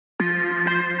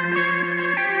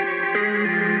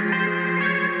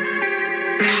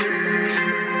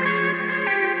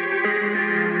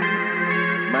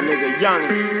young,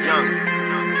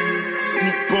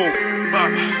 sneak boom,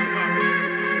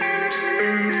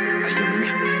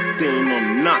 they ain't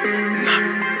on nothing,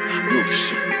 real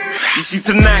shit. You see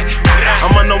tonight,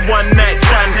 I'm on a one night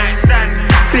stand.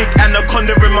 Big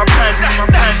anaconda in my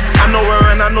pants. I know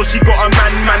her and I know she got a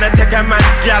man. I take a man,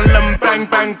 gal and bang,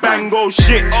 bang, bang, oh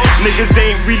shit. Niggas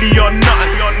ain't really on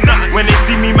nothing. When they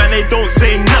see me, man, they don't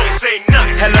say nothing.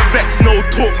 Hella vex, no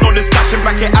talk, no discussion.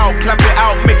 Back it out, clap it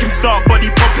out, make him start body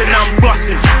popping. I'm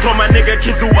busting. Told my nigga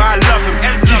Kizzle I love him.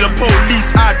 See the police,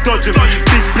 I dodge him.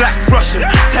 Big black Russian.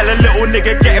 Tell a little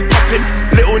nigga get it poppin'.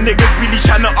 Little niggas really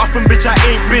tryna off him, bitch, I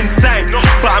ain't been signed.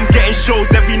 But I'm getting shows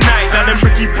every night. Now them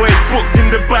Ricky boys booked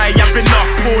in Dubai, I've been up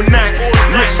all night.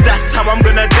 Rich, that's how I'm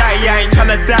gonna die. I ain't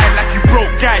tryna die like you broke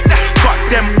guys. Fuck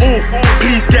them all,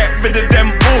 please get rid of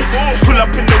them all. Pull up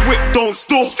in the whip, don't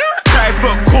stall.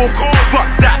 Private call, fuck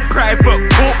that private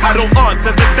call. I don't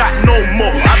answer to that no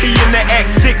more. I be in the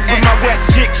X6 with my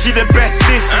West chick, she the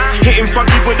bestest. Hitting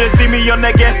funky but they see me on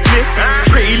the guest list.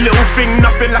 Pretty little thing,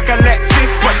 nothing like a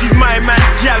Lexus, but she's my man,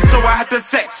 gal, so I had to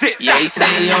sex it. Yeah, he say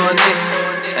he on this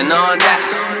and on that,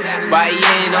 but he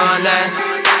ain't on that.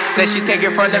 Said she take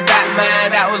it from the back,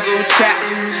 man, that was all chat.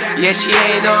 Yeah, she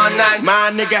ain't on nothing.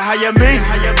 My nigga, how you mean?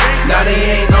 Now they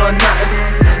ain't on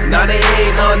nothing. Now they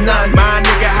ain't on nothing. My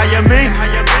nigga, how you mean?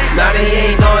 Now they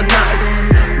ain't on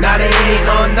nothing. Now they ain't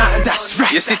on nothing. That's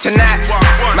right. You see tonight,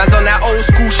 man's on that old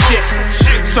school shit.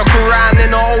 Suck around in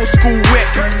an old school whip.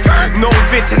 No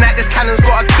vid tonight, this cannon's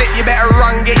got a clip. You better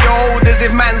run, get your orders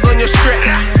if man's on your strip.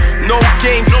 No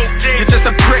games, you're just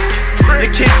a prick. The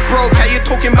kid's broke, how you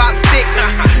talking about sticks?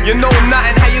 You know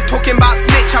nothing, how you talking about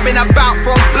snitch? I've been about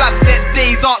from blood, set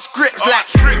days, art scripts. Like,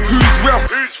 who's real?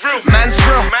 Man's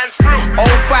real.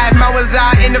 05, man was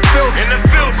out in the field.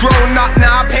 Grown up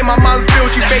now, I pay my mum's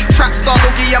bills. You fake trap star,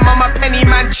 don't give your mum a penny,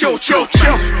 man. Chill.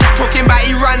 Talking about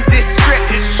he runs this strip.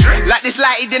 Like this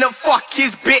light, he didn't fuck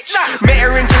his bitch. Met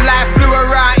her in July, flew her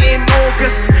out in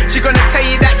August. She gonna tell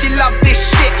you that she loved this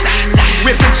shit.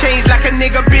 Whipping chains like a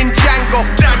nigga been Django.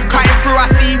 Cutting through, I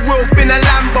see Wolf in a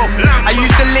Lambo. I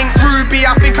used to link Ruby,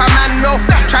 I think I man know.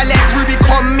 Try let Ruby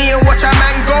call me and watch a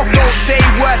man go. Don't say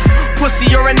word, pussy,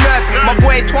 you're a nerd. My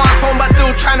boy Twan's home, but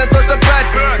still trying to dodge the bird.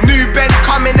 New Ben's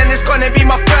coming and it's gonna be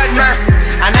my third, man.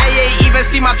 And I ain't even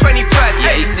see my 23rd.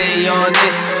 Yeah, he say he on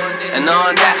this and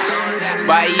on that,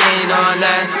 but he ain't on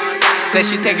that. Said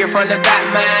she take it from the back,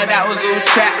 man, that was all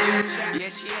chat.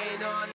 Yeah, she ain't on